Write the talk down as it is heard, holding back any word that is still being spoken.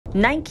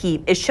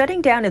Nike is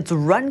shutting down its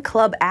Run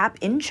Club app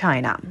in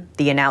China.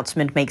 The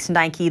announcement makes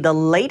Nike the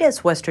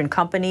latest Western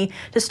company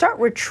to start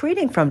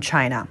retreating from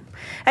China.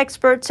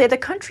 Experts say the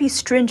country's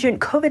stringent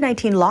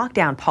COVID-19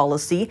 lockdown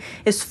policy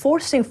is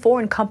forcing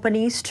foreign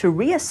companies to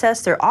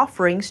reassess their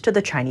offerings to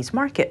the Chinese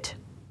market.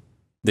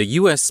 The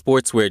U.S.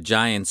 sportswear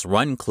giant's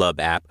Run Club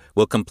app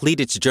will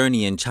complete its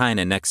journey in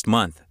China next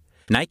month.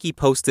 Nike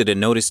posted a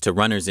notice to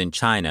runners in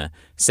China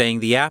saying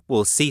the app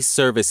will cease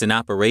service and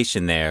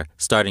operation there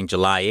starting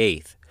July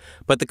 8th.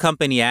 But the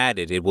company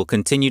added it will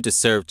continue to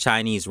serve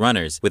Chinese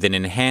runners with an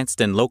enhanced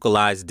and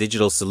localized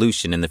digital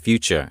solution in the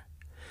future.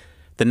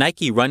 The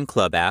Nike Run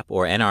Club app,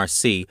 or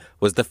NRC,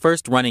 was the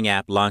first running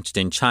app launched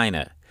in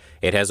China.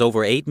 It has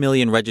over 8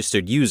 million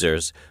registered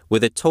users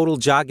with a total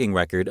jogging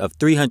record of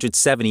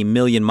 370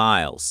 million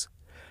miles.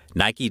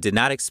 Nike did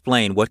not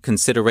explain what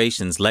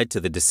considerations led to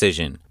the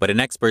decision, but an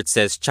expert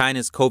says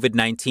China's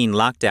COVID-19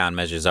 lockdown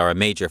measures are a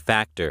major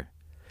factor.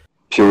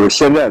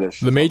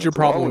 The major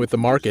problem with the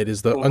market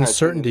is the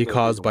uncertainty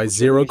caused by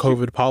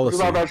zero-COVID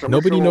policy.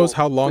 Nobody knows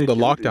how long the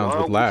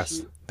lockdowns would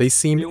last. They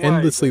seem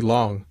endlessly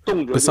long.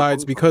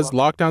 Besides, because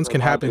lockdowns can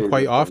happen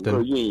quite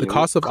often, the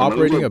cost of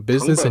operating a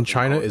business in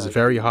China is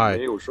very high.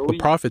 The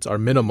profits are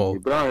minimal.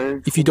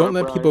 If you don't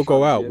let people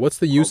go out, what's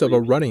the use of a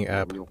running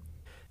app?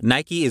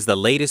 Nike is the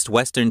latest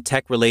Western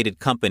tech-related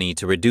company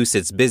to reduce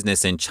its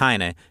business in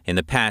China in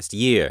the past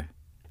year.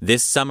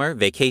 This summer,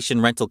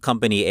 vacation rental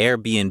company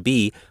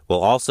Airbnb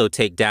will also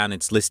take down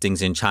its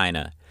listings in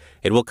China.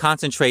 It will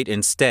concentrate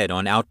instead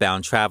on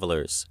outbound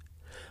travelers.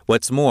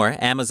 What's more,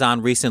 Amazon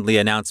recently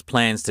announced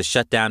plans to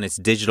shut down its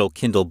digital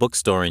Kindle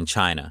bookstore in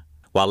China.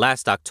 While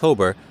last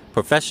October,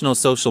 professional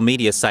social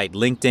media site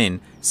LinkedIn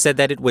said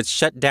that it would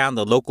shut down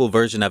the local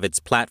version of its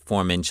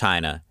platform in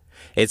China.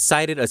 It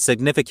cited a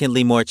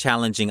significantly more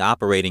challenging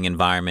operating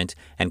environment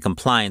and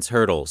compliance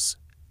hurdles.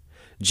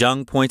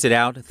 Zheng pointed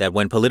out that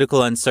when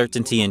political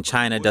uncertainty in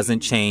China doesn't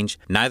change,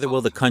 neither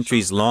will the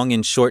country's long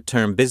and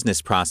short-term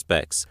business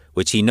prospects,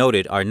 which he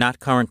noted are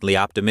not currently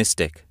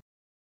optimistic.